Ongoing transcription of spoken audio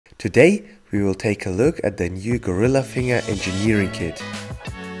Today we will take a look at the new GorillaFinger engineering kit.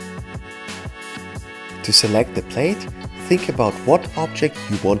 To select the plate, think about what object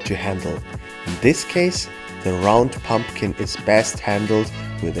you want to handle. In this case, the round pumpkin is best handled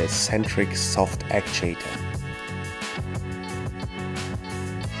with a centric soft actuator.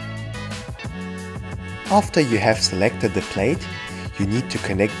 After you have selected the plate, you need to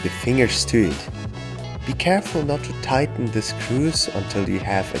connect the fingers to it. Be careful not to tighten the screws until you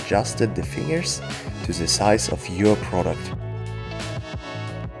have adjusted the fingers to the size of your product.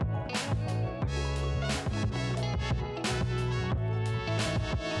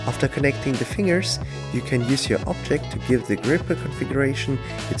 After connecting the fingers, you can use your object to give the gripper configuration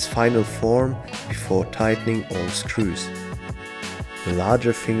its final form before tightening all screws. The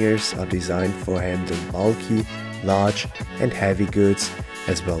larger fingers are designed for handling bulky, large and heavy goods,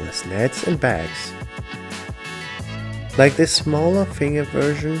 as well as nets and bags. Like this smaller finger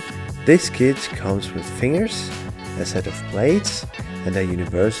version, this kit comes with fingers, a set of plates and a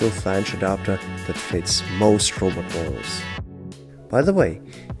universal flange adapter that fits most robot models. By the way,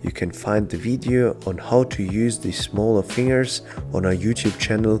 you can find the video on how to use these smaller fingers on our YouTube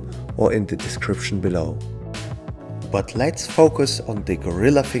channel or in the description below. But let's focus on the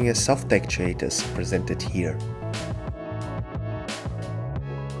GorillaFinger soft actuators presented here.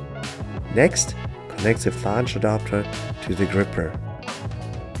 Next, connect the flange adapter to the gripper.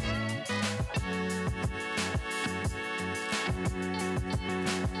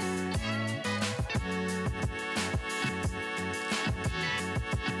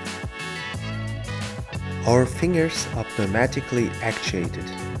 Our fingers are pneumatically actuated.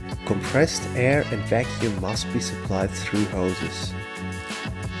 Compressed air and vacuum must be supplied through hoses.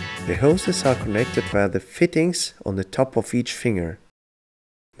 The hoses are connected via the fittings on the top of each finger.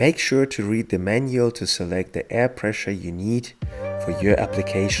 Make sure to read the manual to select the air pressure you need for your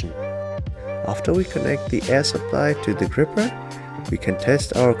application. After we connect the air supply to the gripper, we can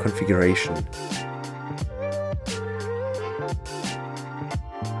test our configuration.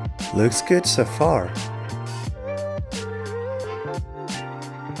 Looks good so far.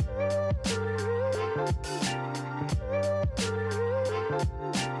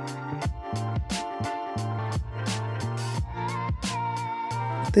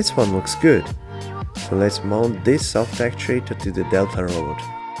 This one looks good, so let's mount this soft actuator to the Delta robot.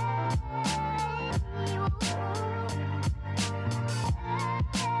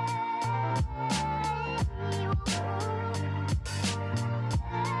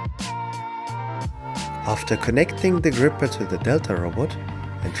 After connecting the gripper to the Delta robot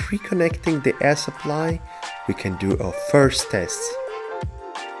and reconnecting the air supply, we can do our first tests.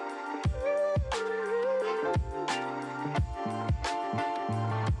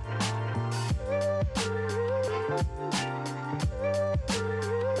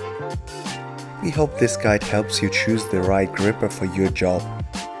 We hope this guide helps you choose the right gripper for your job.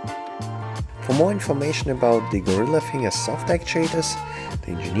 For more information about the GorillaFinger soft actuators,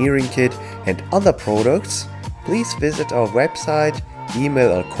 the engineering kit and other products, please visit our website,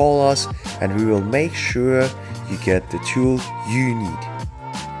 email or call us, and we will make sure you get the tool you need.